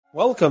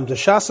Welcome to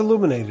Shas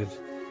Illuminated.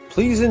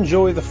 Please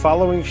enjoy the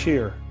following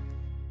shir.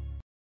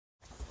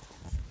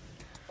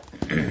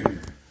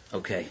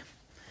 Okay,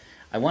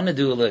 I want to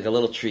do a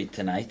little treat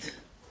tonight.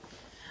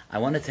 I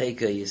want to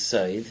take a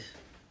yesod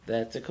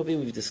that it could be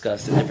we've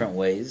discussed in different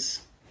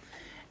ways,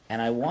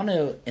 and I want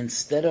to,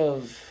 instead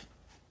of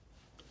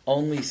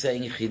only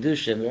saying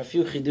chidushim, there are a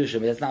few chidushim,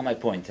 but that's not my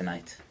point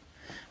tonight.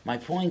 My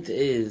point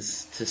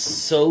is to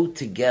sew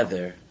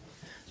together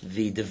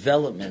the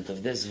development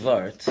of this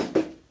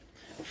vart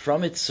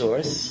from its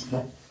source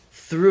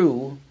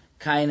through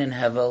Cain and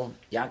Hevel,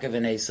 Yaakov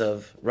and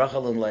Esav,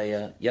 Rachel and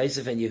Leah,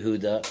 Yosef and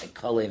Yehuda, and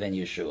Kalev and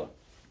Yeshua.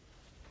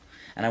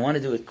 And I want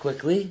to do it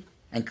quickly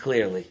and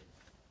clearly.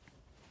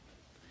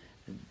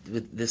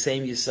 With the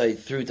same yesod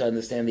through to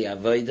understand the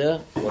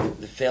avodah, or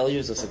the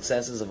failures or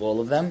successes of all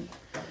of them,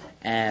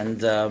 and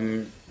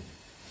the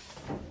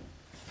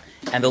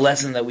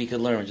lesson that we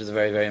could learn, which is a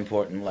very, very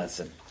important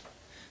lesson.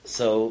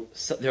 So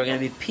there are going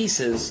to be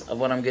pieces of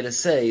what I'm going to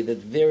say that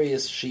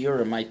various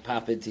shiurim might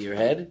pop into your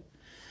head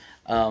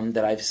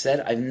that I've said.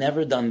 I've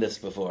never done this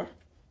before.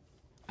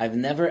 I've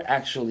never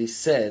actually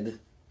said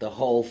the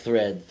whole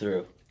thread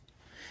through.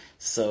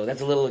 So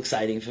that's a little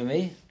exciting for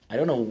me. I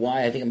don't know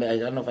why. I don't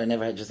know if I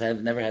never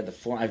had the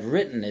form. I've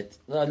written it.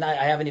 No, I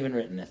haven't even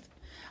written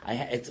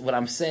it. What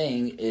I'm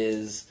saying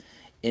is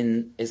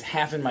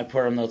half in my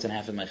Purim notes and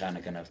half in my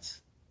Chanukah notes,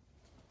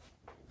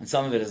 and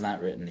some of it is not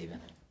written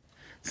even.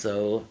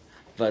 So,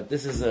 but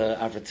this is an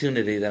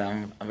opportunity that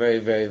I'm very,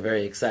 very,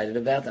 very excited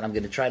about, and I'm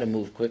going to try to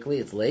move quickly.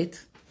 It's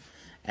late,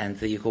 and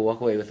so you can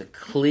walk away with a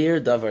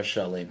clear davar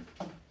shalim.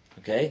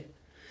 Okay?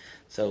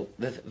 So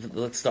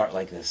let's start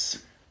like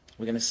this.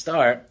 We're going to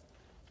start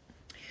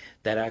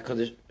that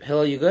HaKadosh...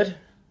 Hillel, you good?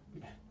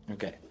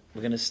 Okay.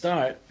 We're going to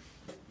start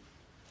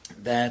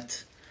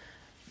that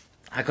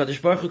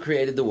HaKadosh Baruch Hu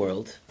created the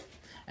world,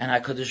 and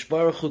HaKadosh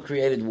Baruch Hu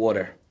created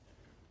water.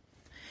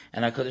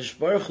 And HaKadosh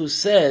Baruch Hu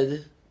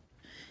said...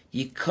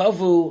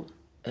 Yikavu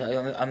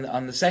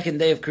on the second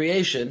day of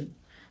creation,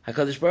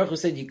 Hakadosh Baruch Hu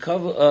said,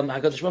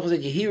 Hakadosh Baruch Hu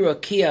said, Yehi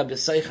rakia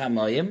b'seich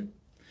hamayim.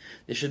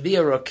 There should be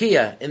a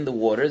rakia in the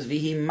waters,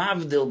 vihi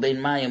mavdil bein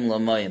mayim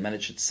lamayim, and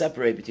it should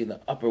separate between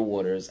the upper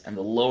waters and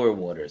the lower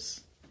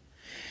waters.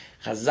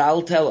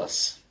 Chazal tell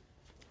us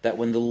that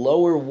when the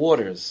lower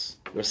waters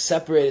were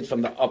separated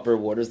from the upper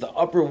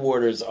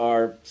waters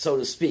are, so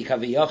to speak,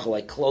 haviyach,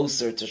 like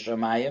closer to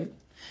Shamayim.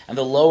 And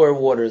the lower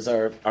waters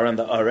are on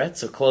the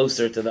Aretz, or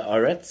closer to the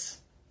Aretz.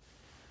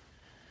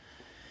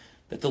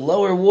 That the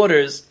lower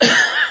waters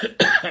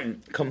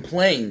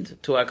complained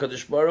to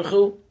HaKadosh Baruch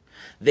Hu.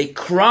 They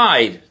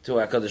cried to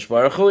HaKadosh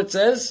Baruch Hu, it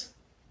says.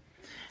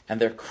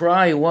 And their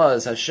cry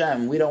was,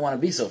 Hashem, we don't want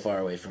to be so far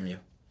away from you.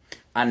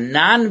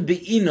 Anan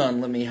bi'inon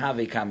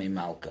lemihave kami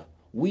malka.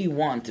 We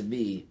want to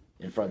be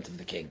in front of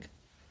the king.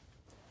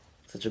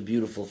 Such a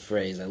beautiful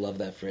phrase. I love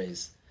that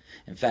phrase.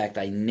 In fact,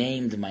 I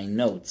named my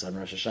notes on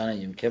Rosh Hashanah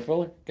and Yom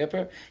Kippur,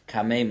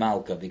 Kamei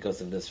Malka,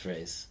 because of this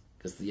phrase.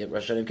 Because the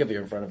Rosh Hashanah and Yom Kippur,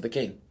 you're in front of the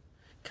king.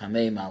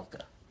 Kamei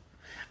Malka.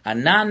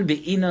 Anan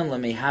bi'inon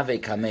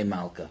lemehave Kamei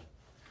Malka.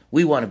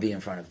 We want to be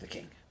in front of the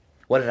king.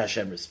 What did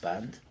Hashem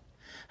respond?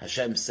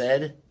 Hashem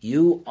said,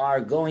 you are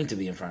going to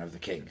be in front of the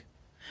king.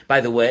 By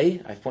the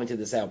way, I've pointed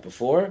this out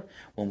before,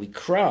 when we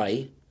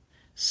cry,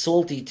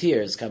 salty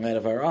tears come out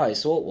of our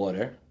eyes, salt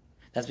water.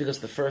 That's because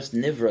the first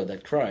nivra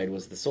that cried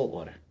was the salt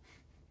water.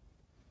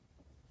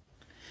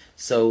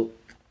 So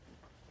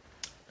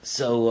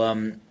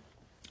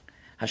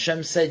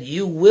Hashem said,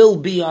 you will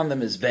be on the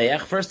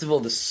Mizbeach. First of all,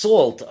 the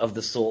salt of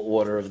the salt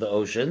water of the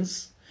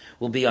oceans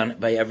will be on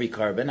by every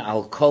carbon.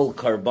 Al kol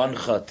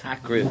karboncha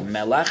takriv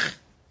melach.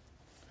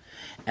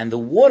 And the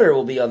water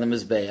will be on the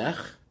Mizbeach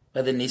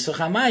by the Nisuch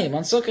HaMayim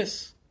on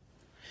Sukkot.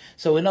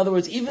 So in other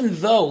words, even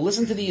though,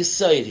 listen to the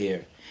yesod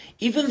here,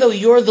 even though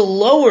you're the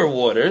lower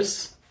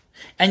waters,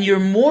 and you're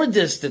more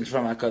distant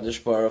from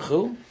HaKadosh Baruch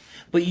Hu,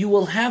 but you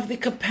will have the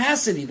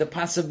capacity, the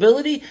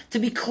possibility to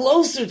be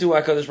closer to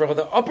HaKadosh Baruch Hu.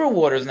 The upper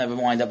waters never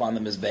wind up on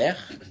the Mizbech.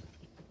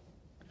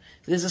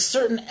 There's a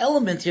certain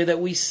element here that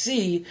we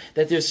see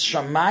that there's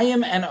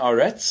Shamayim and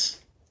Aretz.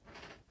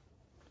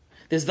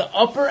 There's the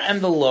upper and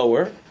the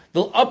lower.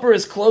 The upper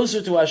is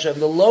closer to Hashem,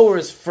 the lower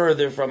is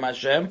further from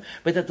Hashem,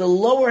 but that the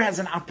lower has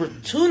an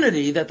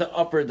opportunity that the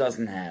upper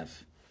doesn't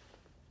have.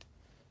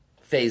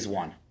 Phase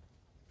 1.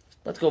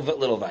 Let's go a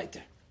little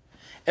weiter.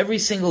 Every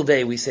single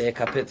day we say a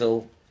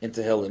kapitel in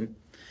Tehillim.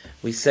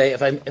 We say,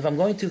 if I'm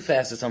going too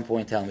fast at some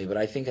point, tell me, but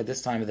I think at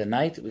this time of the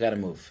night, we got to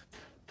move.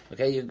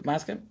 Okay, you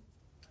masking?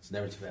 It's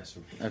never too fast for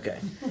me. Okay.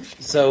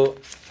 So,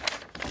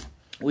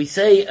 we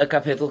say a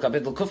kapitel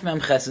Kuf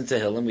Mem Ches in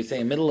Tehillim, we say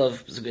in the middle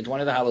of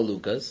one of the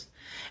Hallelujahs,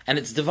 and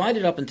it's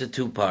divided up into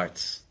two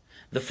parts.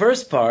 The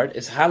first part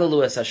is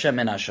Hallelu Hashem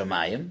min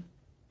HaShamayim,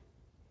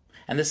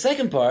 and the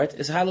second part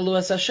is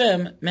Hallelu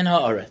Hashem min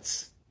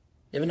HaAretz.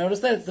 You ever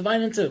notice that? It's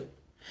divided in two.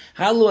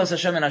 Hallelu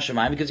Hashem min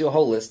HaShamayim gives you a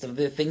whole list of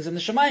the things in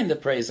the Shamayim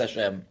that praise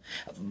Hashem.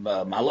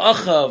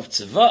 Malachav,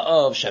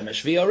 Tzva'av,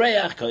 Shemesh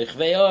v'Yoreach, Koich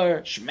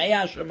v'Yor, Shmei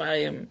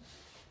HaShamayim,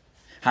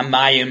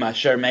 Hamayim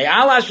Asher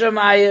Me'al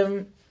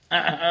HaShamayim.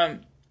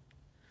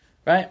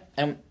 right?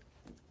 And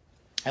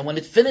when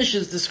it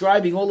finishes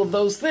describing all of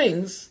those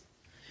things,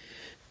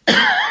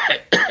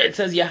 it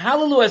says,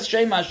 Yahalalu es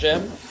Shem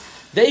Hashem,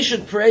 they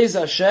should praise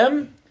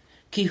Hashem,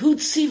 ki hu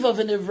tziva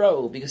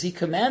v'nivro, because He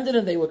commanded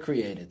and they were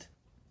created.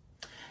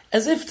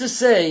 As if to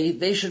say,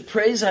 they should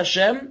praise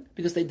Hashem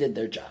because they did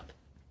their job.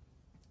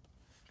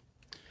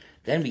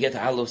 Then we get to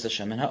Halos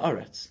Hashem and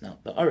Ha'aretz. Now,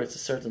 the Aretz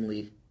is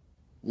certainly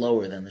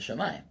lower than the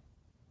Shemayim.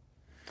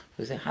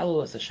 We say,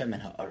 Halos Hashem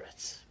and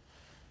Ha'aretz.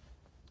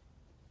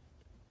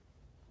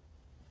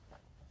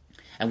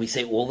 And we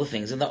say all the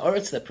things in the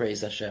Aretz that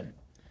praise Hashem.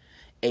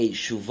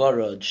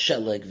 Shuvarad,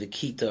 Sheleg,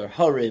 Vikitar,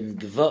 Harim,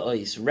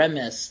 Gva'is,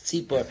 Remes,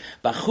 Tzipor,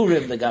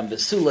 Bachurim, the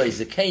Gambesulai,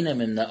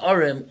 Zekenim, and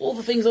Na'arim, all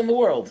the things in the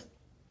world.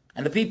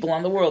 And the people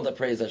on the world that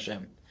praise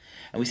Hashem.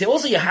 And we say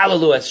also,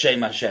 Yahalalu es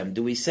Shem Hashem.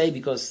 Do we say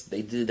because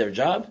they did their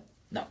job?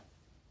 No.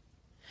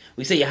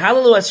 We say,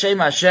 Yahalalu es Shem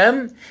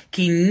Hashem,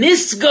 ki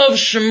nisgov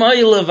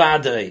shmoi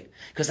levadoi.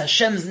 Because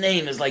Hashem's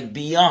name is like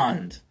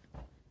beyond.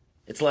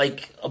 It's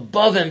like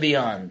above and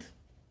beyond.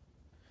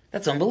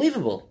 That's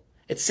unbelievable.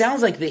 It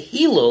sounds like the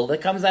Hilul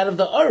that comes out of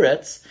the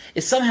Aretz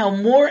is somehow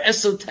more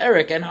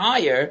esoteric and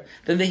higher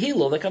than the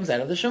Hilul that comes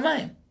out of the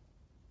Shemayim.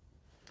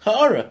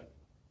 Ha'ara.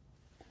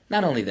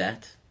 Not only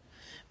that,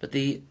 but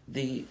the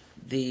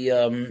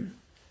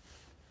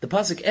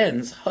pasuk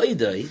ends,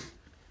 Haidai.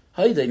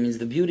 Haidai means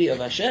the beauty of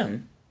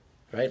Hashem,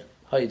 right?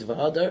 Haid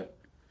v'hadar.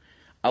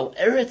 Al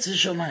Eretz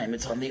Shemayim.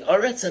 It's on the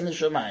Aretz and the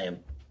Shemayim.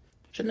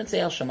 Shouldn't it say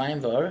Al Shemayim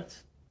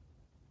v'Aretz?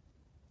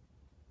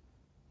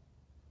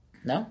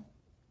 No?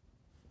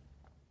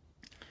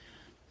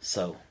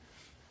 So,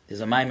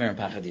 there's a Maimer in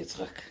Pachad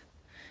Yitzchak,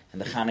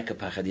 and the Chanukah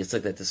Pachad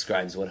Yitzchak that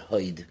describes what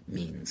Haid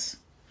means.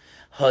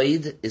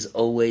 Haid is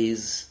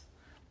always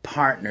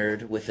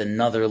partnered with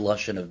another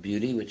lashon of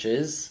beauty, which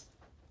is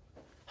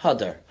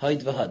Hadar, Haid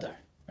v'Hadar,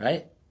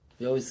 right?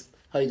 We always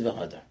Haid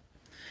v'Hadar.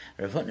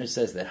 Rav Hutner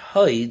says that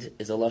Haid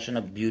is a lashon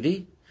of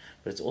beauty,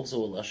 but it's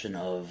also a lashon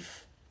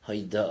of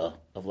Haida'ah,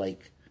 of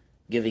like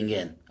giving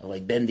in, of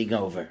like bending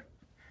over.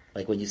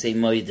 Like when you say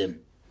Moedim,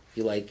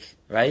 you like,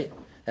 right?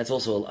 That's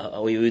also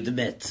a way you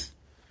admit.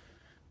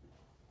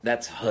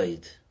 That's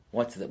Haid.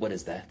 What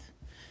is that?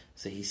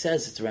 So he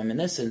says it's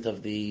reminiscent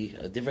of the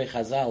Divrei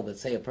Chazal that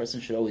say a person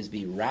should always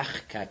be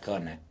rach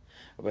kakane.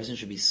 A person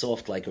should be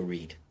soft like a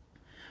reed.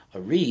 A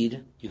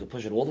reed, you can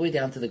push it all the way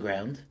down to the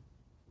ground,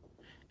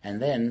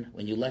 and then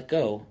when you let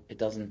go, it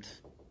doesn't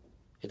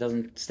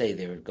stay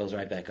there. It goes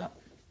right back up.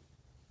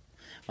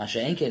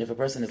 Masha'enkein, if a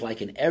person is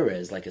like an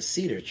erez, like a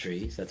cedar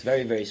tree, so that's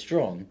very, very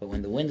strong, but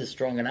when the wind is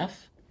strong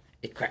enough,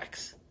 it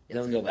cracks. It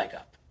doesn't go back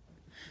up.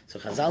 So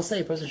Chazal say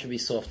a person should be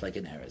soft like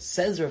an erez.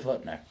 Says Rav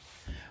Hutner,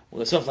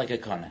 well, soft like a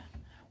kana.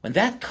 When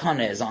that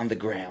kana is on the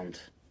ground,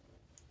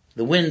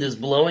 the wind is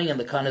blowing and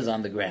the kana is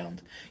on the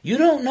ground, you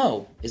don't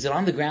know, is it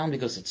on the ground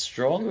because it's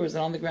strong or is it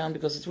on the ground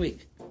because it's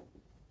weak?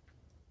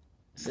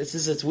 This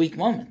is its weak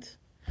moment.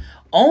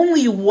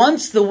 Only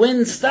once the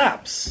wind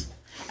stops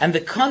and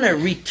the kana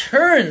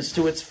returns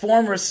to its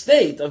former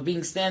state of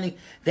being standing,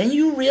 then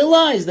you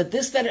realize that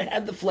this that it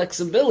had the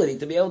flexibility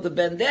to be able to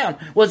bend down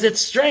was its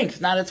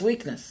strength, not its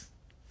weakness.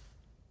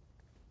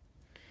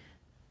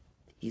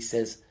 He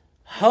says,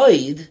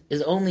 Haid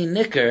is only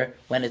nicker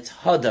when it's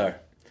hadar.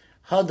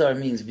 Hadar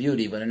means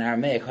beauty, but in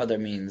Aramaic, hadar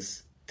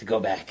means to go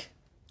back.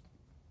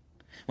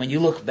 When you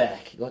look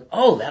back, you're like,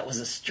 oh, that was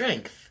a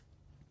strength.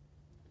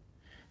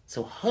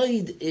 So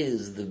Haid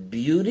is the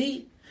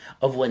beauty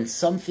of when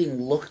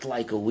something looked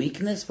like a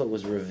weakness but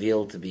was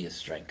revealed to be a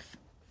strength.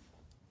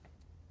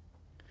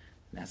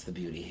 And that's the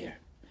beauty here.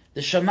 The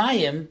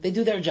Shemayim, they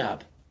do their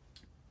job.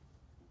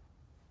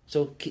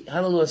 So,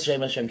 Halalu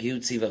Hashem Hashem ki hu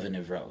tziva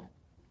v'nivro.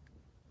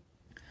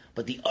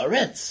 But the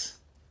Aretz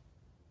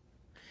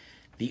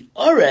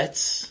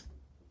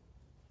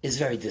is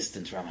very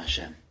distant from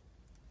Hashem.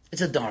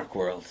 It's a dark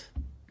world.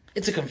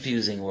 It's a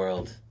confusing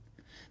world.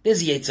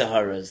 There's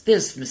Yetzaharas,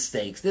 there's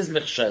mistakes, there's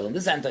Mechshelim,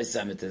 there's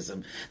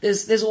anti-Semitism,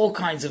 there's all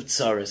kinds of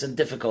tsaras and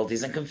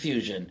difficulties and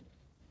confusion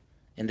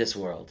in this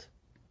world.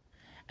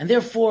 And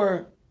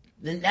therefore,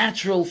 the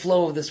natural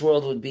flow of this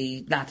world would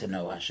be not to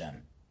know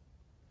Hashem.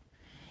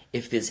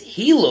 If there's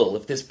Hilul,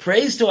 if there's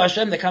praise to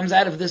Hashem that comes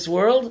out of this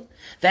world,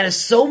 that is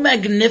so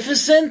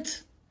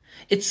magnificent,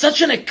 it's such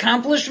an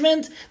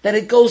accomplishment that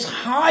it goes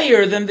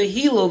higher than the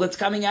Hilul that's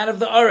coming out of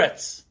the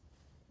Aretz.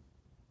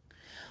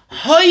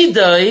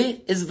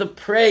 Haidai is the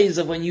praise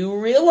of when you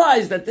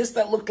realize that this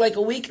that looked like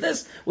a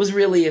weakness was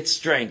really its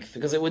strength,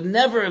 because it would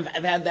never have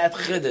had that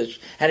chiddush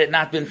had it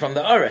not been from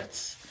the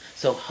Aretz.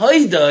 So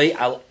Haidai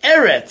al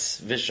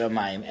Eretz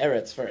v'shamayim,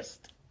 Eretz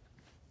first.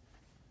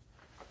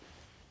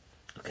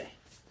 Okay.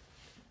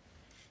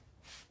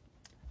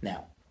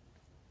 Now,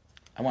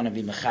 I want to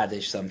be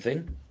mechadesh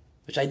something,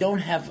 which I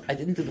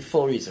didn't do the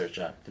full research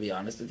on, to be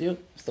honest with you. I'm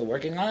still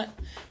working on it,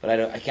 but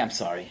I'm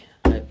sorry.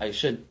 I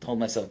should hold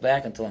myself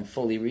back until I'm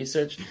fully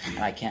researched, and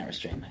I can't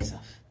restrain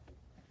myself.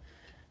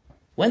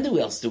 When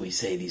else do we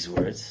say these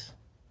words?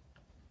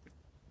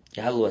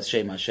 Yahalu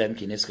Hashem Hashem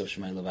ki niskov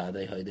shmei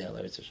levadei haidei al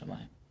eretz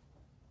hashamayim.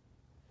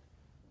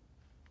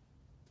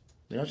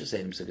 We don't just say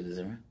it in Sukkot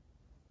Zimra.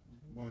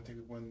 When we take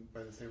one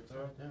by the Sefer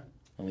Torah? Yeah.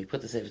 When we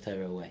put the Sefer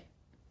Torah away.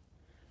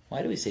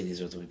 Why do we say these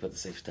words when we put the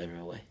Sefer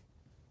Torah away?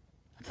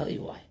 I'll tell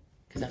you why.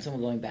 Because that's when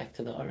we're going back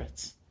to the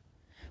Oretz.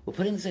 We're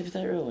putting the Sefer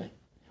Torah away.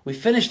 We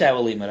finished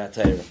our Limud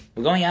HaTorah.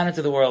 We're going out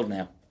into the world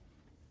now.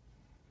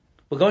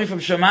 We're going from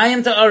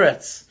Shemayim to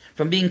Oretz.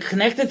 From being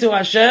connected to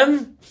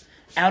Hashem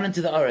out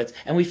into the Oretz.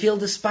 And we feel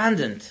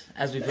despondent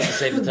as we put the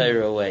Sefer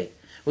Torah away.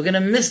 We're going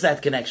to miss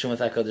that connection with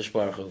HaKadosh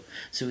Baruch Hu.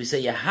 So we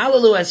say,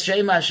 Yahalalu es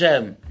Shem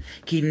Hashem,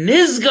 ki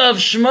nizgav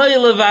shmoy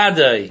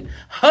levadai,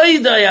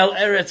 hoidai al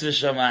eretz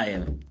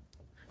v'shamayim.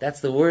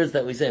 That's the words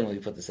that we say when we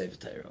put the Sefer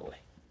Torah away.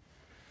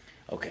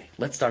 Okay,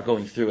 let's start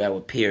going through our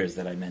peers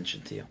that I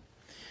mentioned to you.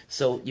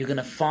 So you're going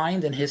to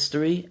find in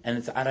history, and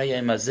it's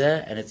Arayeh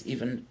Mazeh, and it's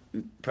even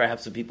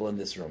perhaps the people in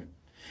this room,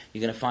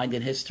 you're going to find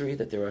in history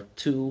that there are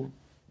two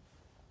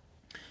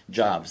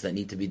jobs that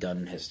need to be done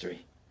in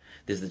history.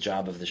 There's the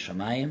job of the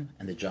Shamayim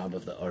and the job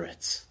of the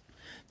Oretz.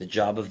 The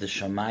job of the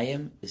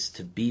Shamayim is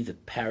to be the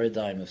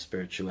paradigm of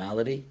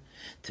spirituality,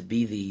 to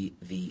be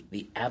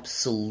the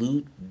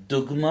absolute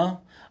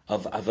dogma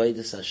of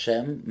Avodas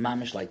Hashem,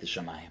 mamish like the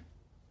Shamayim.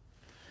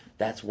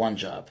 That's one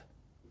job.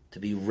 To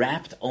be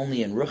wrapped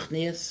only in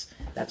Ruchnius,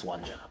 that's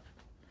one job.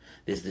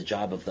 There's the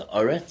job of the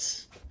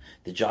Oretz.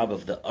 The job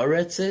of the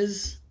Oretz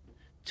is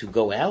to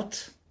go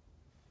out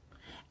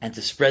and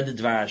to spread the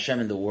Dvar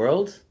Hashem in the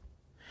world,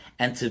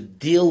 and to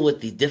deal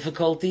with the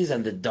difficulties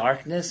and the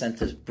darkness, and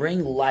to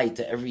bring light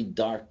to every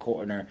dark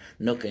corner,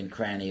 nook and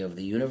cranny of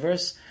the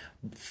universe,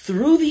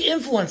 through the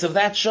influence of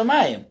that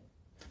Shamayim.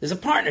 There's a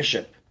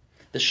partnership.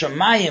 The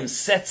Shamayim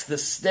sets the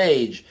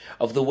stage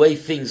of the way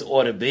things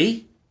ought to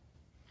be,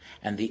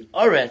 and the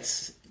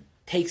Oretz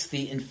takes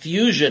the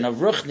infusion of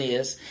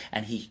Ruchnius,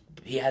 and he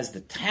has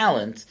the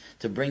talent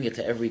to bring it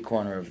to every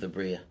corner of the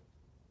Bria,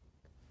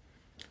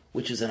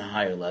 which is in a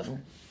higher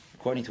level.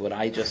 According to what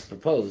I just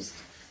proposed,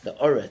 the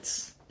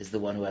Oretz is the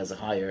one who has a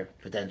higher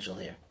potential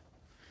here.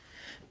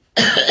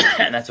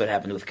 And that's what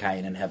happened with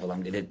Cain and Hevel.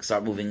 I'm going to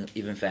start moving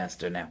even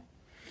faster now.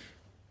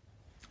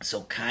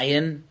 So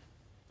Cain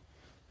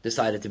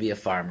decided to be a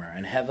farmer,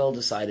 and Hevel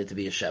decided to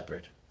be a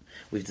shepherd.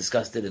 We've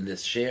discussed it in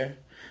this share.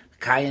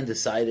 Hevel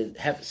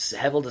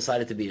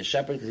decided to be a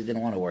shepherd because he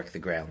didn't want to work the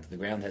ground. The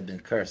ground had been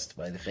cursed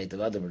by the Chet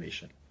of Adam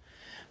Rishon.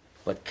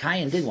 But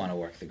Cain did want to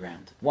work the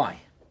ground. Why?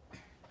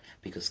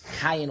 Because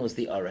Cain was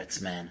the Oretz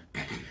man.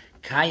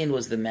 Cain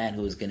was the man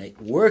who was going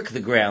to work the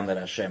ground that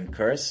Hashem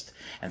cursed,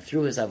 and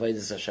through his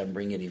avodas Hashem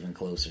bring it even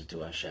closer to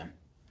Hashem.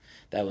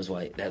 That was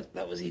why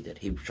that was he did.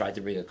 He tried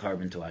to bring a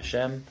carbon to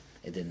Hashem.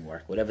 It didn't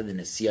work. Whatever the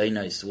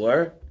Nisyonos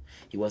were,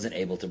 he wasn't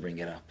able to bring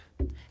it up.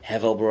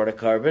 Hevel brought a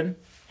carbon.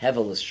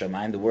 Hevel is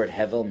Shemaim. The word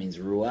Hevel means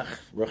Ruach,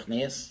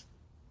 Ruchnius.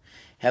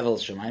 Hevel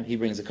is Shemaim. He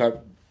brings a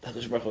carbon.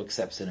 HaKadosh Baruch Hu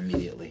accepts it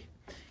immediately.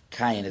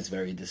 Cain is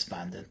very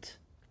despondent.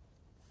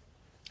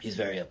 He's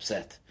very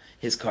upset.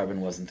 His carbon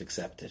wasn't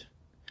accepted.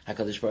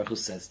 HaKadosh Baruch Hu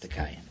says to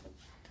Cain,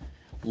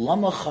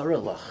 Lama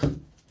charelach,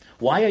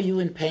 why are you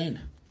in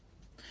pain?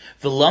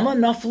 V'lama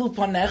naflu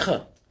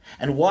panecha,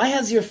 and why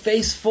has your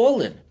face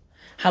fallen?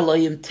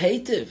 Halayim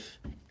teitiv,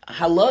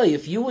 halay,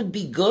 if you would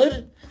be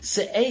good,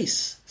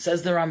 se'es,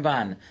 says the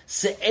Ramban,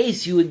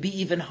 se'es, you would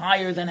be even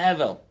higher than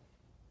Hevel.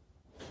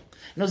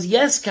 He knows,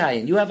 yes,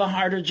 Cain, you have a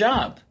harder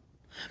job.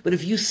 But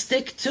if you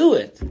stick to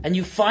it, and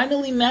you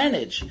finally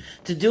manage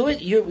to do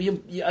it,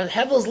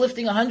 Hevel's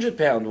lifting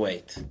 100-pound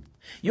weight.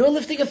 You're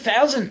lifting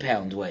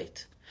 1,000-pound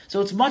weight.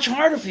 So it's much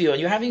harder for you, and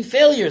you're having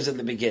failures in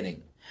the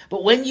beginning.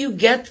 But when you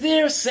get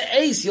there,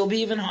 se'es, you'll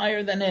be even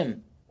higher than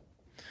him.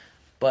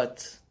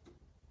 But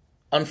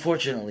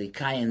unfortunately,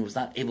 Cain was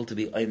not able to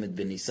be Omed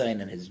bin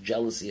Nisayin, and his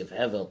jealousy of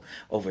Hevel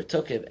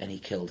overtook him, and he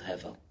killed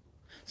Hevel.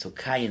 So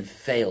Cain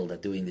failed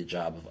at doing the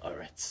job of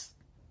Oretz.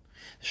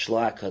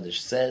 Shloah HaKadosh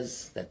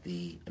says that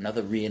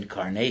another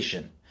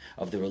reincarnation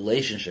of the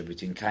relationship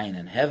between Cain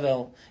and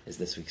Hevel is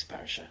this week's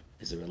parsha,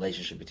 is the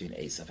relationship between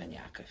Esav and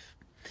Yaakov.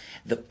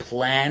 The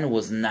plan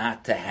was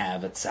not to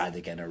have a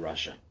tzaddik and a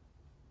rasha.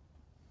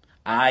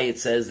 It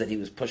says that he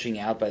was pushing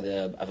out by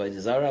the Avodah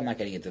Zarah. I'm not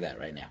getting into that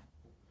right now.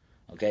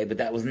 Okay, but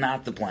that was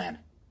not the plan.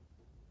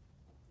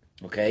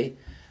 Okay?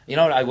 You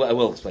know what, I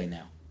will explain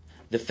now.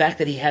 The fact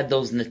that he had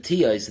those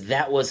natiyos,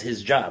 that was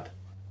his job.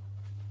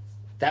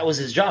 That was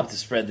his job, to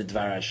spread the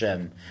Dvar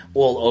Hashem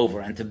all over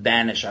and to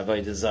banish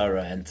Avodah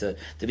Zarah and to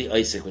be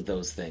Isaac with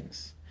those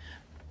things.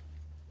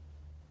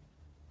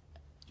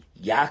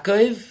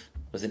 Yaakov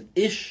was an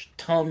Ish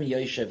Tom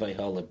Yoshev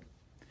Ayhalib.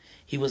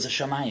 He was a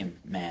Shamayim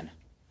man.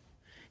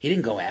 He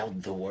didn't go out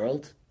in the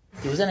world.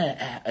 He was in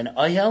an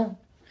Ayhel.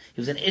 He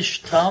was an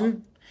Ish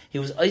Tom. He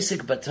was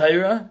Isaac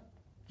Batayra.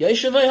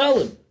 Yoshev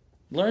Ayhalib.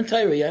 Learn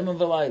Torah, Yom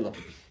V'Layla.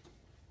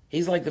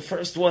 He's like the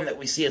first one that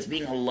we see as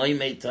being a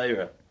Loimei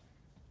Torah.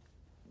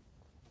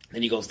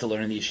 Then he goes to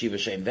learn in the yeshiva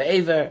Shem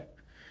Ve'ever.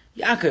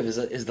 Yaakov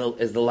is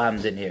the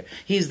lamd in here.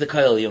 He's the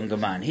Koil younger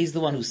man. He's the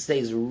one who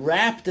stays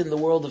wrapped in the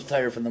world of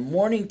Torah from the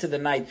morning to the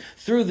night,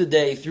 through the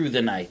day, through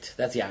the night.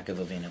 That's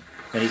Yaakov Avinu.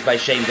 When he's by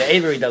Shem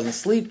Ve'ever, he doesn't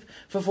sleep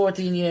for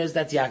 14 years.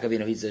 That's Yaakov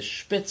Avinu. He's a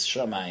Spitz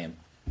Shamayim.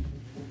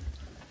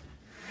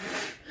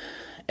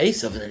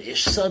 Esav is an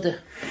ish sadeh,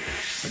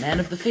 the man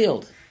of the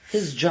field.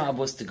 His job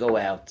was to go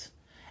out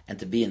and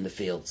to be in the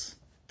fields,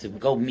 to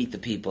go meet the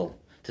people,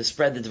 to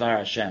spread the Dvar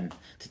Hashem,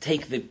 to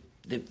take the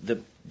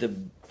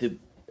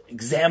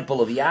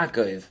example of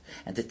Yaakov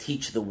and to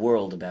teach the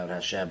world about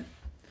Hashem.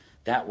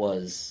 That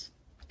was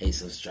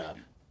Esav's job.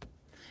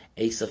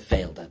 Esav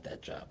failed at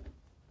that job.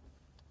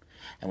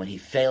 And when he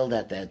failed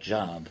at that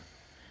job,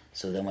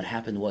 so then what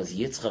happened was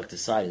Yitzchak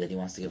decided that he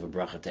wants to give a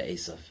bracha to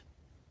Esav.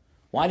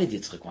 Why did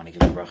Yitzchak want to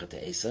give a bracha to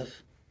Esav?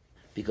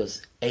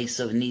 Because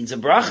Esav needs a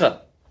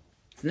bracha.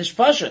 It's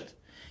nishpashat.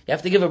 You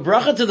have to give a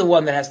bracha to the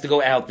one that has to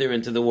go out there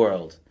into the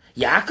world.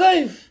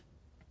 Yaakov,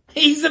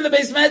 he's in the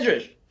base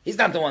medrash. He's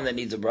not the one that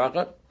needs a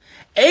bracha.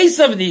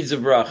 Esav needs a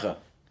bracha.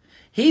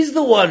 He's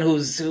the one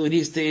who's going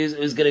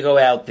to go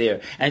out there.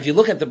 And if you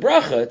look at the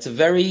bracha, it's a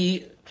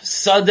very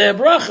sadeh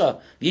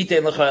bracha.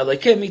 Yitein l'cha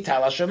Elokim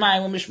mital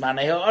hashamayim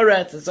u'mishmanei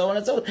ha'aretz, and so on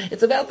and so on.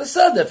 It's about the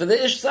sadeh, for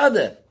the ish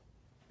sadeh.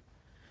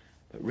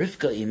 But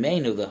Rivka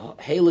Imenu, the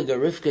Heilige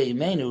Rivka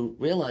Imenu,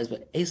 realized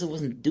but Esau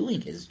wasn't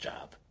doing his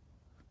job.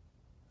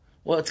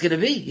 Well, it's going to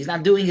be. He's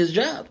not doing his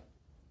job.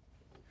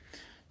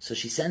 So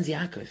she sends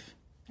Yaakov.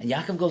 And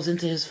Yaakov goes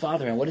into his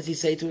father. And what does he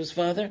say to his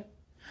father?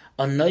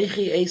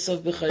 Anoichi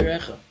Esav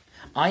b'chayrecha.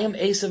 I am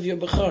Esav your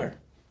bechar.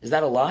 Is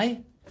that a lie?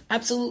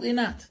 Absolutely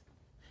not.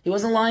 He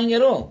wasn't lying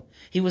at all.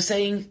 He was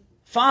saying,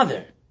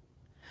 Father,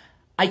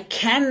 I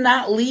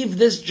cannot leave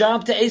this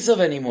job to Esav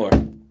anymore.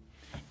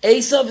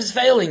 Esav is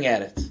failing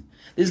at it.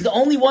 There's the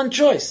only one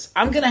choice.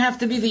 I'm going to have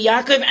to be the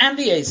Yaakov and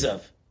the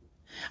Esav.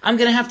 I'm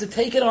going to have to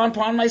take it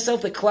upon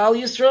myself that Klal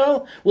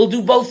Yisrael will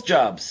do both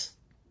jobs.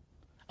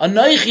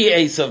 Anoichi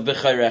Esav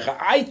b'chayrecha.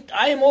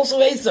 I am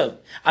also Esav.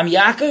 I'm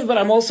Yaakov, but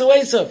I'm also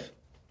Esav.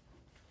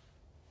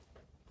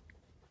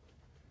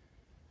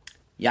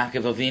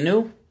 Yaakov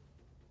Avinu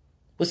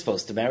was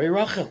supposed to marry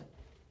Rachel.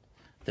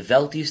 The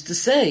Welt used to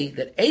say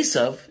that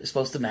Esav is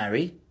supposed to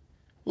marry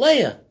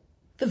Leah.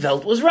 The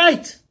Welt was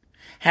right.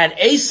 Had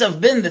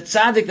Esav been the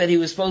tzaddik that he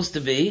was supposed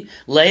to be,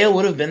 Leah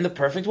would have been the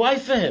perfect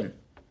wife for him.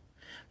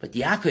 But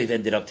Yaakov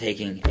ended up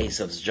taking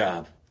Esav's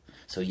job.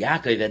 So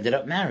Yaakov ended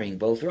up marrying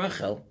both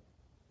Rachel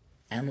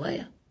and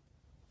Leah.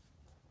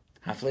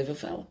 Haflei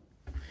v'fela.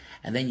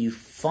 And then you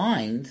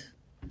find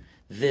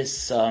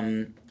this,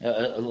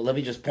 let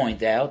me just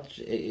point out,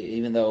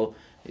 even though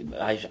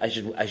I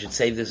should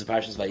save this in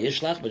Parshas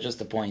Vayishlach, but just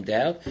to point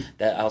out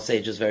that I'll say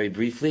it just very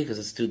briefly because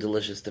it's too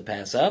delicious to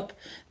pass up.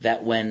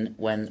 That when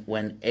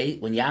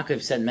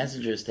Yaakov sent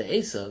messengers to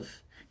Esav,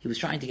 he was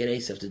trying to get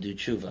Esav to do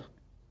tshuva.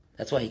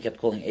 That's why he kept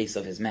calling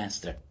Esav his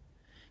master.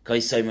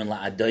 Because he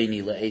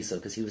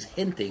was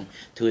hinting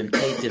to him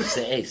Ketiv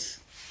Se'es.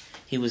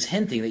 He was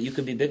hinting that you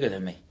could be bigger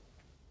than me.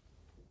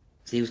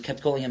 So he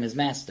kept calling him his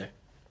master.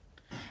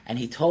 And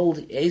he told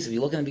Esav,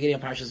 you look in the beginning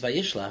of Parshas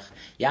Vayishlach,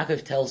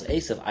 Yaakov tells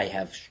Esav, I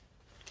have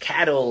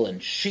cattle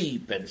and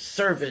sheep and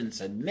servants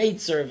and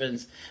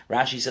maidservants.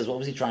 Rashi says, what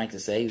was he trying to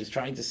say? He was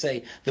trying to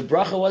say, the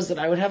bracha was that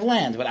I would have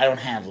land, but I don't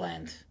have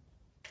land.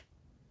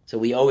 So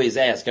we always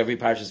ask, every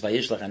Parshas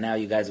Vayishlach, and now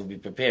you guys will be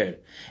prepared.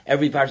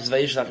 Every Parshas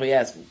Vayishlach we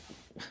ask,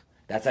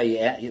 that's how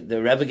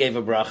the Rebbe gave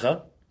a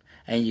bracha,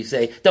 and you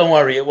say, don't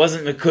worry, it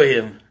wasn't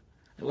Mekuyim.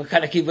 What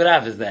kind of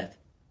kibbutz is that?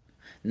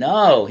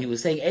 No, he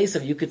was saying,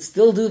 Esav, you could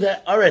still do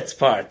the Aretz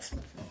part.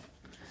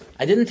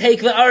 I didn't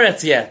take the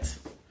Aretz yet.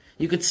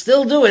 You could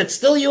still do it. It's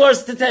still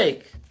yours to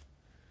take.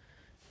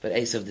 But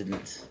Esav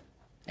didn't.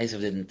 Esav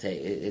didn't take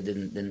it.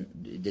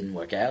 It didn't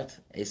work out.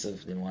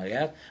 Esav didn't work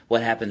out.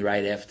 What happened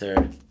right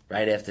after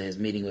his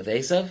meeting with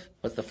Esav?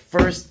 What's the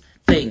first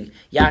thing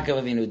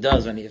Yaakov Avinu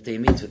does after he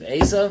meets with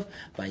Esav?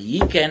 By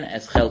Yiken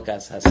es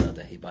Chelkas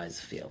Hasada, he buys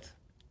a field.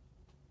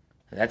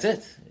 That's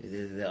it.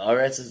 The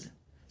Aretz is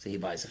so he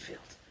buys a field.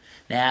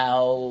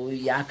 Now,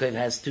 Yaakov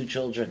has two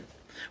children.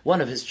 One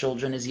of his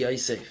children is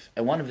Yosef,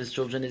 and one of his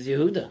children is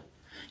Yehuda.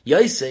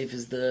 Yosef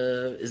is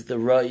the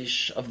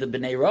Rosh of the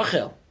Bnei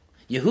Rachel.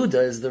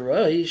 Yehuda is the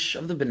Rosh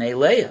of the Bnei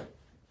Leah.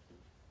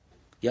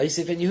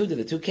 Yosef and Yehuda,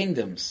 the two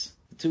kingdoms,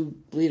 the two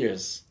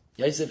leaders,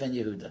 Yosef and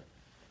Yehuda.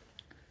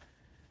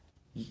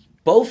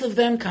 Both of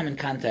them come in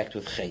contact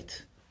with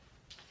Chet.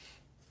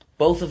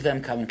 Both of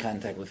them come in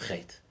contact with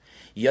Chet.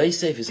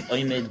 Yosef is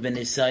Oimed ben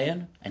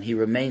Isayan, and he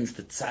remains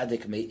the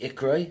tzaddik mei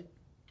Ikroi.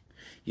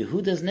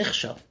 Yehuda is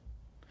Nichshal.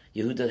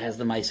 Yehuda has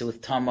the Maisa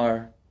with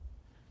Tamar,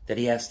 that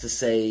he has to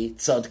say,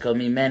 Tzadka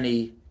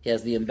mimeni. He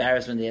has the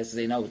embarrassment, he has to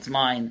say, no, it's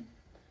mine.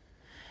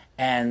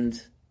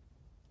 And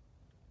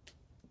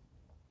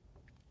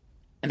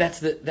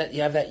that's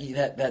you have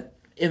that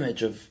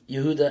image of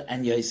Yehuda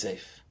and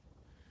Yosef.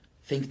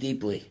 Think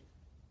deeply.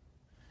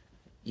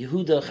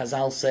 Yehuda,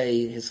 Chazal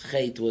say, his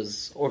Chet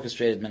was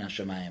orchestrated min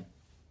hashamayim.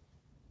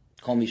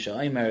 Kol Misha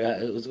Omer,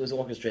 it was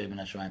orchestrated min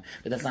hashamayim.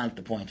 But that's not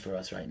the point for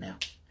us right now.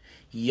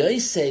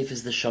 Yosef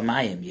is the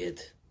Shamayim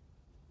Yid.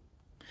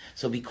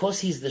 So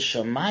because he's the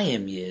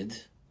Shamayim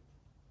Yid,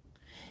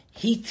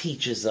 he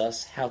teaches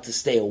us how to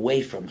stay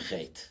away from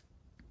Chet.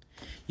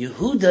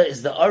 Yehuda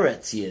is the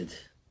Aretz Yid.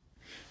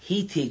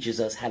 He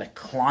teaches us how to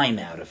climb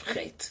out of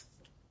Chet.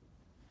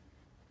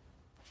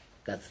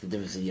 That's the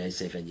difference in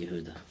Yosef and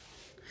Yehuda.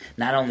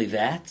 Not only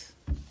that,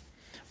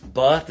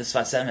 but the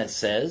Sfas Emes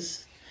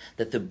says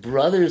that the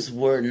brothers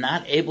were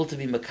not able to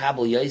be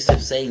Makabel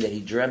Yosef, saying that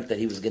he dreamt that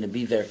he was going to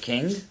be their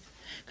king,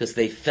 because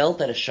they felt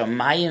that a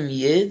Shamayim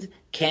Yid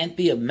can't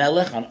be a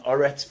Melech on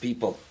Oretz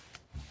people.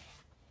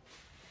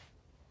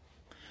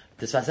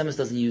 The Sfas Emes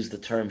doesn't use the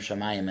term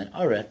Shamayim and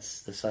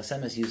Oretz. The Sfas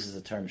Emes uses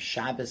the term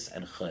Shabbos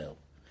and Chol.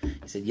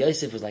 He said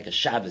Yosef was like a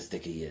Shabbos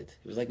Dika Yid.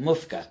 He was like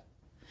Mufka.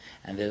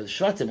 And the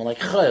Shvatim were like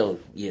Chol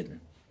Yidin.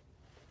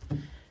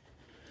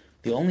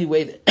 The only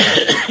way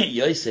that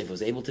Yosef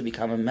was able to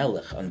become a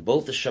Melech on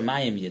both the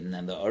Shamayim Yidin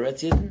and the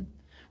Oretz Yidin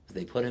was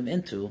they put him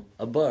into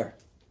a bar.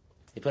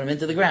 They put him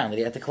into the ground that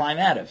he had to climb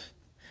out of.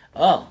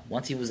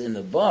 Once he was in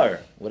the bar,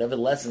 whatever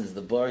lessons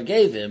the bar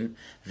gave him,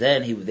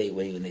 then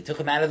when they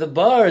took him out of the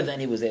bar, then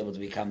he was able to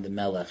become the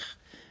Melech,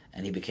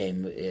 and he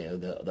became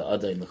the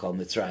Adon, the Kol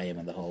Mitzrayim,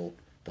 and the whole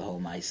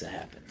Maisa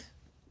happened.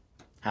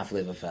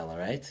 Half-live a fella,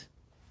 right?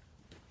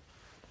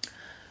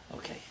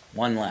 Okay,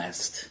 one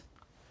last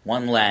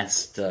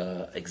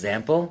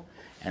example,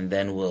 and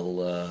then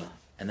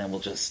we'll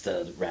just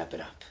wrap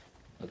it up.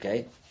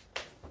 Okay,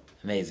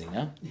 amazing,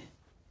 huh?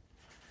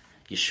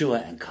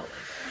 Yeshua and Kalev.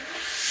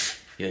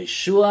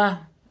 Yeshua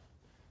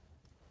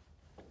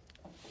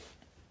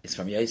is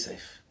from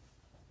Yosef.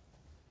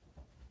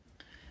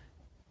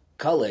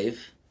 Kalev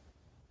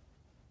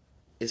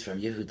is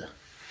from Yehuda.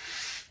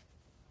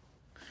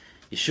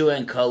 Yeshua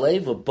and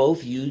Kalev were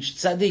both huge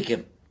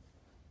tzaddikim.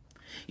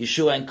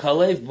 Yeshua and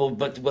Kalev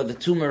were the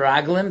two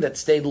meraglim that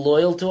stayed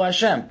loyal to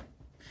Hashem.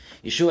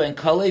 Yeshua and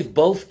Kalev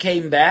both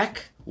came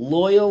back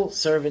loyal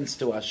servants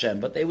to Hashem,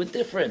 but they were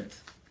different.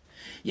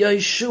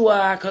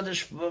 Yeshua,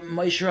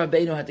 Moshe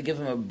Rabbeinu had to give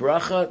him a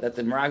bracha that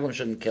the meraglim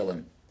shouldn't kill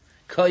him.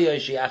 He had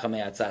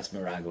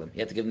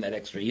to give him that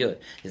extra yud.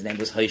 His name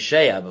was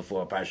Hoshea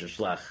before Parsha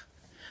Shlach.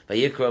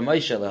 Vayikra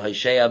Moshe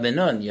leHoshea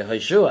benun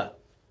Yehoshua.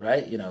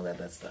 Right? You know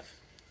that stuff.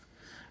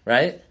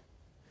 Right?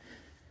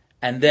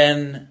 And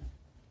then,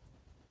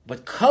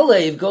 but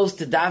Kalev goes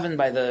to daven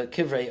by the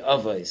Kivrei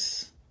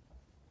Avos.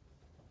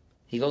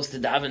 He goes to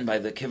daven by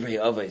the Kivrei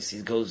Avos.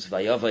 He goes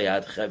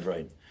Vayavayad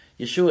Chevron.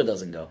 Yeshua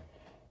doesn't go.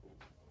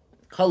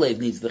 Kalev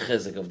needs the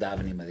chizuk of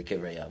davening by the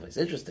Kivrei Avos.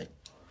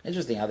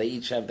 Interesting how they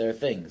each have their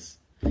things.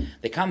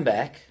 They come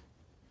back.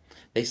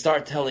 They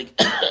start telling,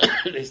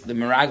 the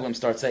meraglim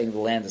start saying the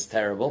land is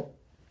terrible.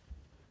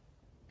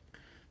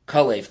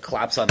 Kalev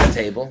claps on the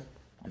table.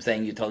 I'm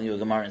saying you're telling you a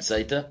Gemara in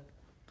Saita.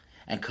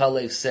 And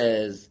Kalev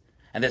says,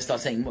 and they start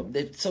saying,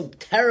 it's so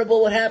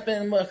terrible what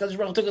happened. Because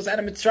Baruch took us out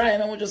of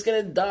Mitzrayim and we're just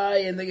going to die.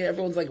 And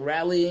everyone's like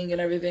rallying and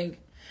everything.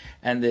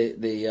 And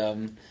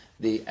and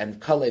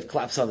Kalev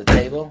claps on the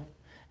table.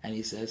 And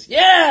he says,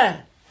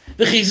 yeah!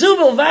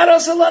 V'chizubel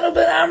varos alanu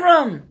ben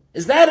Amram.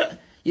 Is that,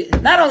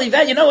 not only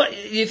that, you know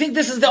what, you think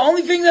this is the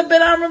only thing that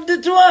Ben Amram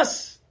did to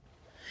us?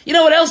 You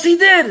know what else he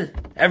did?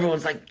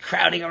 Everyone's like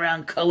crowding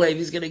around Kalev.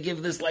 He's going to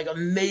give this like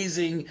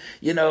amazing,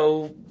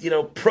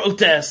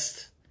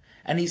 protest.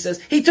 And he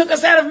says, he took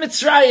us out of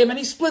Mitzrayim and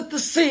he split the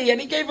sea and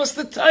he gave us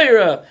the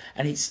Torah.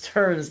 And he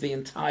turns the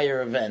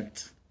entire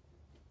event.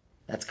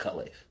 That's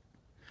Kalev.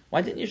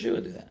 Why didn't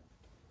Yeshua do that?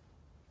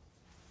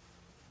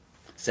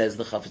 Says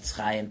the Chafetz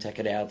Chaim, check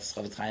it out,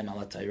 Chafetz Chaim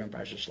ala Torah in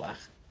Parsha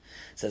Shlach.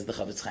 Says the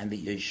Chafetz Chaim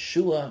that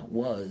Yeshua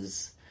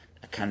was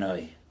a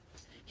kanoi.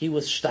 He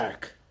was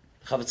stark.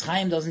 The Chafetz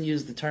Chaim doesn't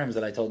use the terms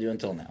that I told you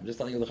until now. I'm just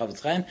telling you the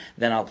Chafetz Chaim,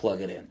 then I'll plug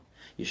it in.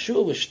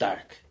 Yeshua was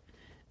stark.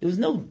 There was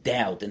no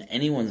doubt in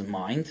anyone's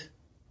mind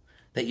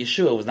that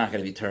Yeshua was not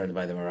going to be turned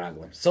by the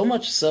meraglim. So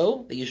much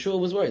so that Yeshua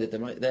was worried,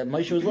 that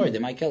Moshe was worried they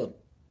might kill him.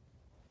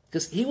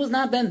 Because he was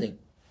not bending.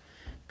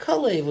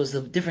 Kalev was a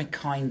different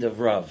kind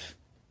of Rav.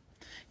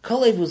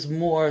 Kalev was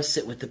more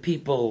sit with the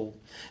people,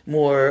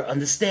 more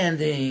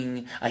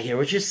understanding. I hear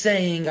what you're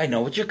saying. I know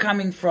what you're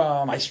coming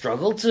from. I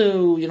struggle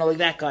too. Like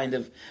that kind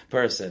of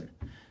person.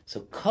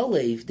 So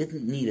Kalev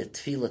didn't need a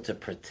tefillah to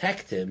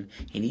protect him.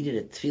 He needed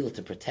a tefillah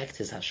to protect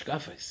his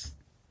hashkafos.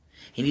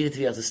 He needed to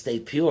be able to stay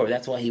pure.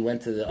 That's why he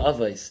went to the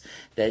Avos,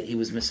 that he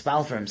was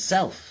mispal for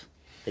himself,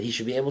 that he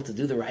should be able to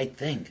do the right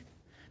thing.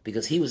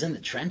 Because he was in the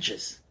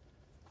trenches.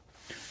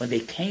 When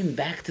they came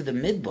back to the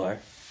Midbar,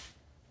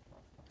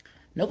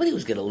 nobody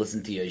was going to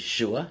listen to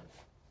Yeshua.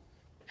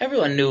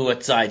 Everyone knew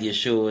what side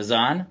Yeshua was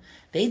on.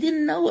 They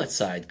didn't know what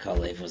side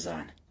Kalev was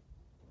on.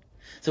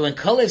 So when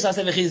Kalev saw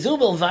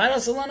V'chizubel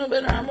varas alanu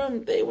ben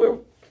Amram, they were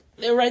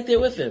right there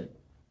with him.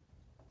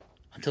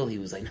 Until he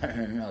was like,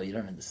 no, you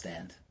don't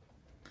understand.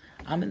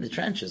 I'm in the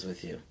trenches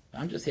with you.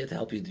 I'm just here to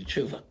help you do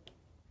tshuva.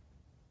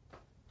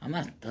 I'm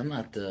not one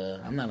of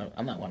the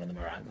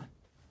meraglim.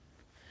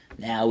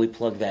 Now we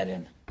plug that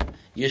in.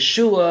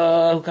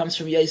 Yeshua, who comes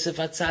from Yosef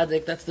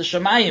HaTzadik, that's the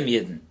Shamayim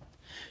Yidden.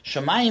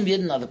 Shamayim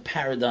Yidden are the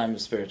paradigm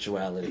of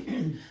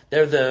spirituality.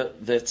 They're the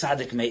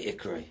Tzadik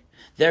Me'ikri.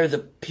 They're the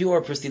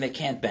pure, pristine, they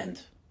can't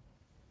bend.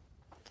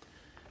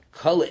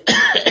 Kalev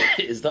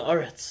is the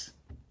Oretz.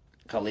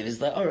 Kalev is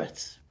the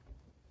Oretz.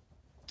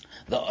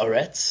 The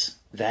Oretz,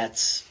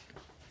 that's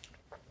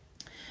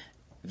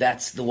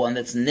the one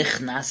that's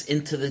nichnas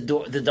into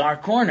the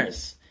dark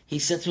corners. He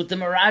sits with the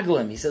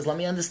Meraglim. He says, let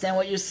me understand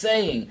what you're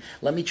saying.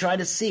 Let me try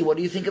to see. What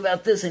do you think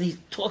about this? And he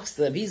talks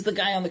to them. He's the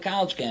guy on the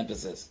college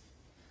campuses.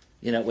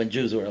 You know, when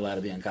Jews were allowed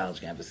to be on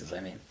college campuses, I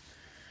mean.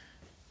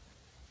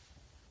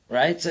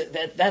 Right? So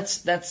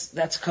that's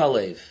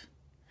Kalev.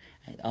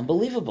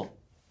 Unbelievable.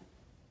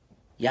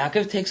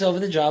 Yaakov takes over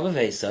the job of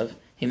Esav.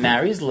 He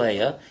marries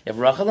Leah. You have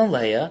Rachel and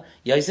Leah,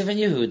 Yosef and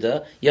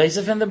Yehuda,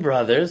 Yosef and the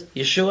brothers,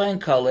 Yeshua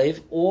and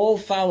Kalev, all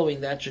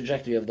following that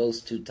trajectory of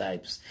those two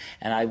types.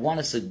 And I want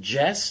to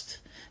suggest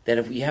that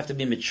if we have to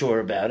be mature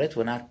about it,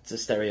 we're not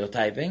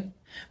stereotyping,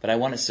 but I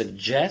want to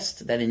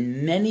suggest that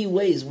in many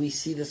ways we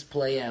see this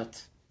play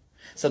out.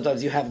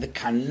 Sometimes you have the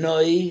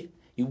kanoi,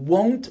 he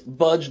won't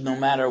budge no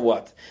matter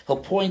what. He'll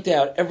point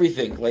out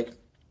everything, like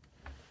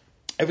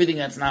everything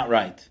that's not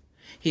right.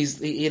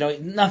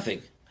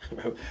 Nothing.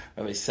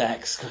 Rabbi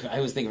Sachs, I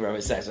always think of Rabbi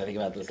Sachs, I think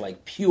about this,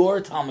 like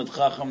pure Talmud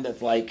Chacham that's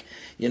like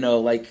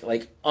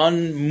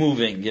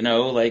unmoving,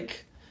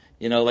 like a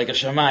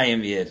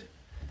Shamayim Yid.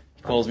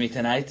 He calls me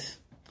tonight.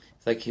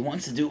 It's like he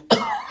wants to do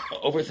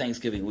over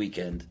Thanksgiving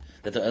weekend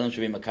that the Olam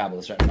should be makabel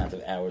a certain amount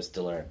of hours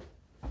to learn.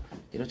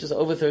 Just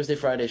over Thursday,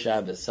 Friday,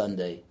 Shabbos,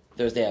 Sunday,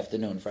 Thursday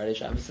afternoon, Friday,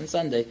 Shabbos, and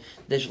Sunday,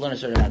 they should learn a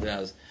certain amount of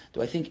hours.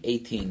 Do I think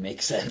 18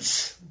 makes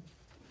sense?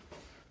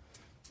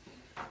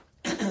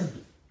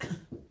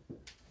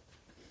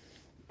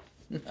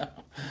 No.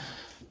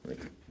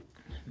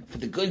 For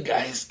the good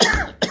guys,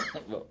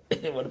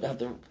 what about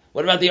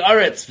the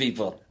Aretz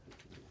people?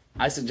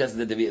 I suggested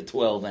that there be a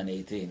 12 and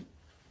 18.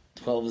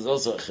 12 is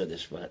also a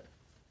chiddush, but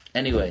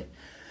anyway.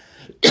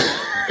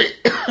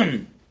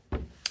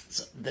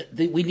 So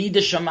we need the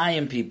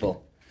Shamayim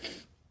people.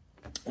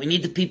 We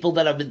need the people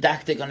that are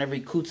bedaktik on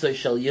every kutzay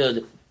shel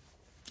yud,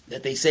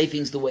 that they say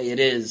things the way it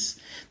is,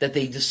 that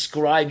they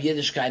describe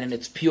Yiddishkeit in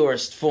its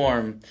purest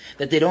form,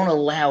 that they don't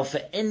allow for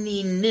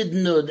any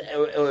nidnud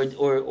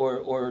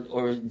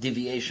or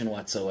deviation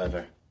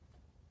whatsoever.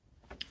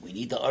 We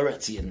need the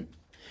Aretzian.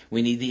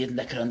 We need the Yidden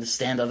that can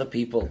understand other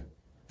people.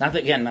 Not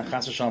that, again, not the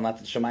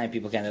Shemayim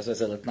people can. As I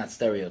said, let's not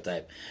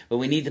stereotype. But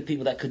we need the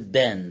people that could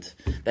bend,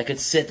 that could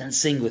sit and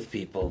sing with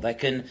people, that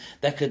could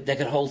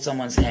hold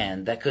someone's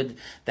hand, that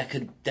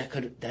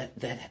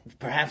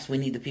perhaps we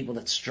need the people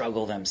that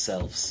struggle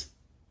themselves,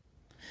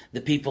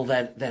 the people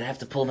that have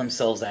to pull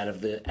themselves out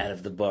of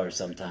the bar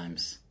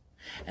sometimes,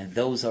 and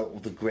those are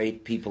the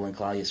great people in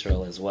Klal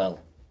Yisrael as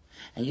well.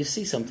 And you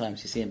see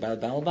it by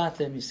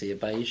Balabatim, you see it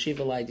by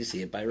Yeshiva Light, you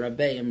see it by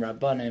Rabbeim,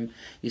 Rabbanim.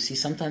 You see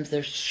sometimes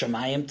there's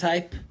Shemayim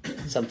type,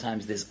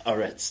 sometimes there's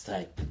Aretz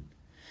type.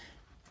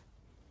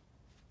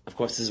 Of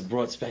course, there's a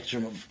broad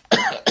spectrum of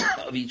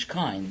each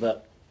kind,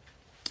 but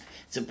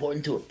it's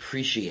important to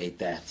appreciate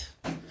that.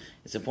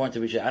 It's important to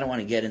appreciate. I don't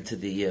want to get into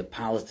the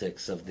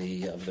politics of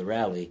the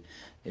rally,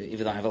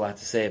 even though I have a lot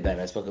to say about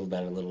it. I spoke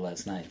about it a little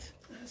last night.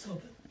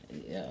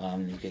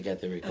 You could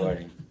get the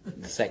recording,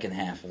 the second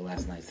half of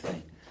last night's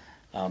thing.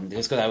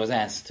 Because I was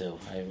asked to.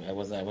 I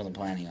wasn't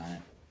planning on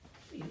it.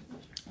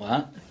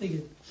 What? I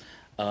figured.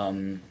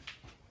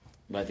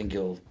 But I think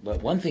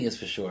but one thing is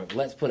for sure,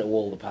 let's put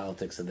all the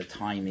politics and the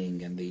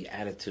timing and the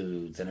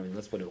attitudes and everything,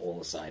 let's put it all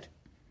aside.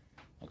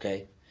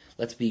 Okay?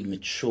 Let's be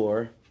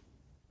mature,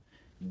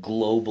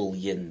 global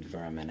Yidden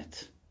for a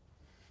minute.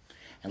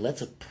 And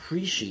let's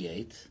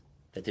appreciate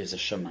that there's a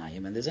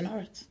Shemayim and there's an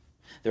Aretz.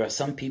 There are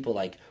some people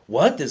like,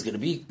 what? There's going to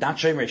be not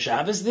Shomer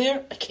Shabbos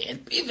there? I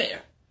can't be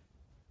there.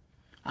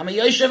 I'm a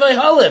Yosef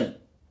Halim.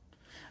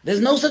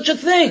 There's no such a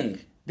thing.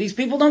 These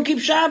people don't keep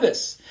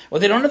Shabbos. Or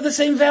they don't have the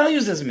same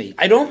values as me.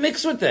 I don't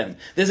mix with them.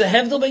 There's a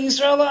Hevdel ben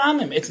Yisrael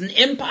Amim. It's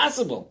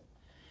impossible.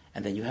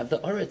 And then you have the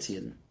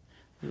Aretzian.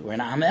 We're in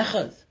Am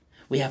Echad.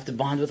 We have to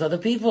bond with other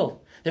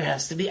people. There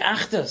has to be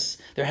Achdus.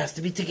 There has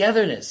to be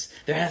togetherness.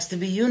 There has to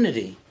be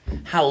unity.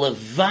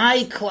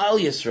 Halavai Klal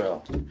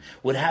Yisrael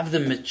would have the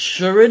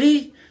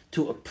maturity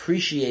to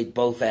appreciate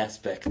both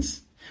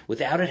aspects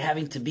without it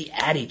having to be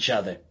at each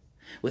other,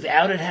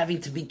 without it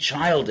having to be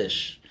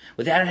childish,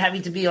 without it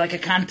having to be like a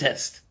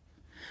contest.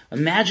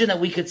 Imagine that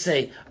we could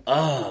say, he's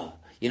a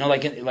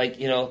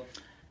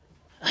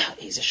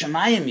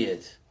Shemayim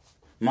Yid.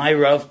 My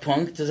Rav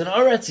Punkt is an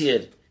Aretz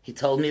Yid. He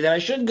told me that I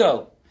should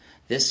go.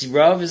 This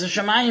Rav is a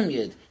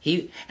Shemayim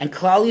Yid. And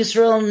Klal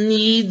Yisrael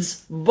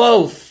needs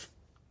both.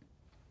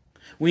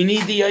 We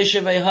need the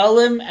Yosef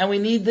Halim and we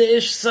need the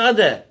Ish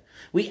Sadeh.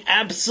 We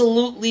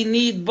absolutely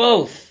need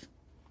both.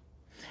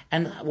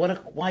 And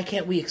why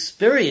can't we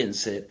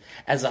experience it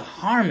as a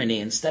harmony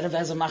instead of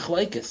as a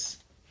machlokes?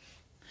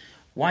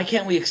 Why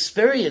can't we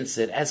experience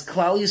it as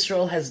Klal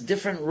Yisrael has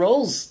different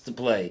roles to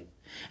play?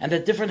 And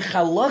that different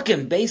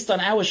chalakim, based on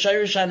our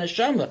Shayrish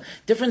HaNeshama,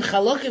 different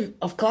chalakim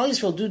of Klal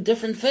Yisrael do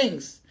different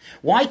things.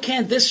 Why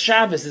can't this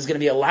Shabbos, there's going to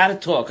be a lot of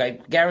talk, I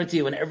guarantee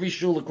you, in every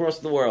shul across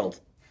the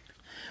world.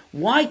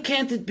 Why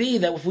can't it be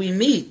that if we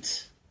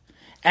meet,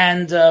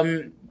 and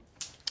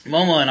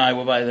Momo and I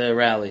were by the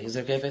rally. Is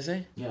it okay if I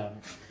say? Yeah.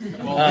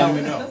 Well, now we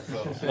know.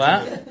 So.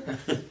 What?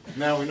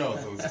 Now we know,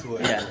 so it's too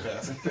late. Yeah.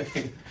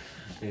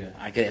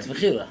 I could ask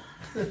Mechila.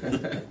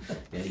 Yeah,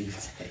 you could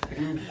say.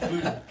 We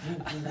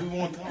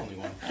won't tell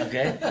anyone.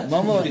 Okay? You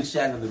Momo could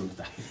stand on the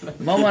rooftop.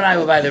 and I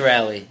were by the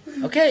rally.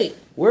 Okay,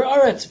 we're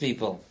Aretz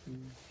people.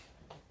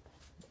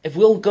 If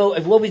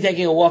we'll be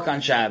taking a walk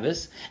on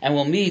Shabbos, and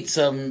we'll meet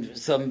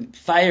some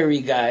fiery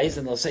guys,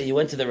 and they'll say, "You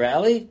went to the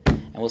rally?"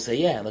 And we'll say,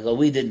 "Yeah." And they'll go,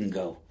 "We didn't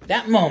go."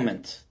 That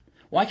moment,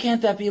 why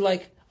can't that be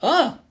like,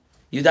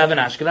 you daven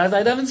Ashkenaz,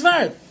 I daven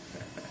Sfarad.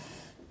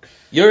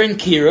 You're in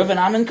Kirov, and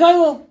I'm in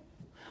Kollel.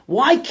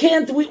 Why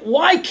can't we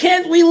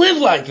live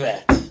like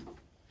that?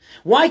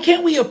 Why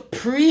can't we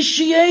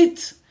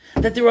appreciate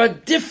that there are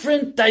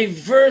different,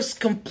 diverse,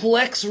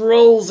 complex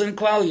roles in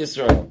Klal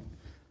Yisrael?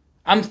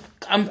 I'm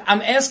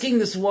asking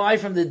this why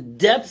from the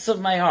depths of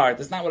my heart.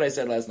 That's not what I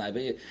said last night,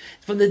 but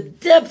from the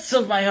depths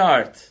of my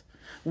heart.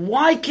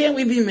 Why can't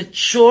we be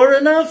mature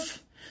enough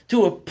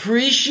to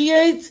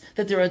appreciate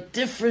that there are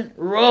different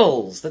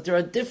roles, that there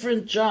are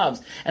different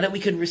jobs, and that we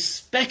can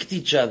respect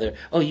each other?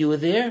 Oh, you were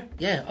there?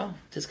 Yeah. Oh,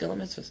 Tizkela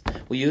Mitzvahs.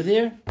 Were you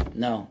there?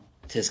 No.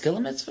 Tizkela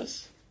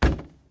Mitzvahs.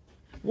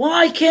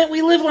 Why can't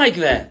we live like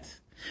that?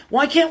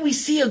 Why can't we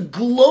see a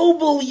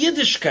global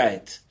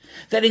Yiddishkeit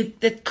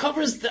that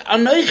covers the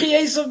Anochi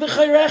Esav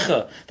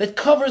B'chayrecha, that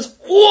covers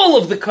all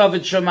of the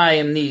Kavod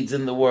Shamayim needs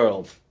in the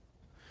world?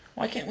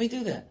 Why can't we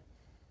do that?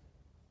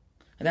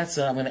 And that's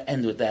I'm going to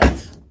end with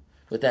that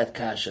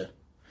kasha.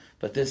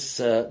 But this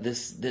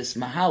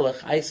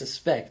mahalach, I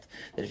suspect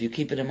that if you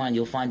keep it in mind,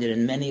 you'll find it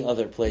in many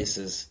other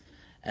places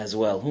as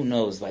well. Who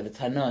knows? By the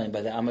Tanoim,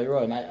 by the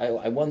Amoraim,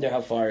 I wonder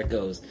how far it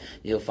goes.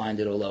 You'll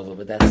find it all over.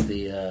 But that's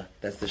the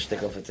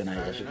shtickle for tonight.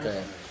 I should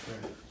go.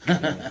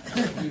 Even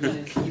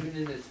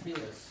in the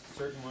tefillas,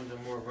 certain ones are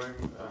more.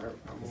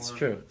 It's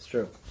true. Is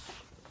it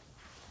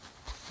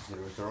a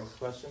rhetorical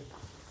question?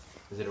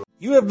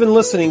 You have been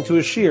listening to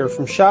a shiur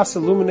from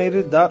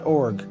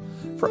shasilluminated.org.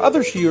 For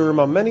other shiurim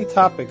on many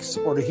topics,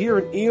 or to hear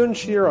an Eon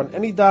shiur on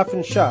any daf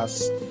in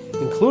Shas,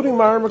 including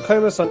Ma'ar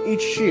Mekaymas on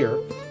each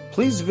shiur,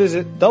 please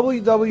visit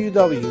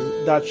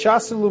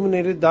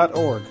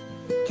www.shasilluminated.org.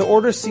 To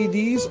order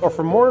CDs or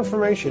for more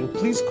information,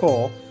 please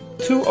call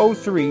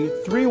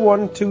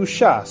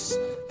 203-312-SHAS.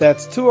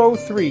 That's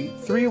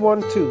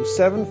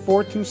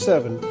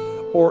 203-312-7427,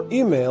 or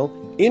email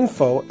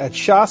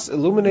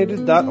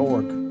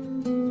info@shasilluminated.org.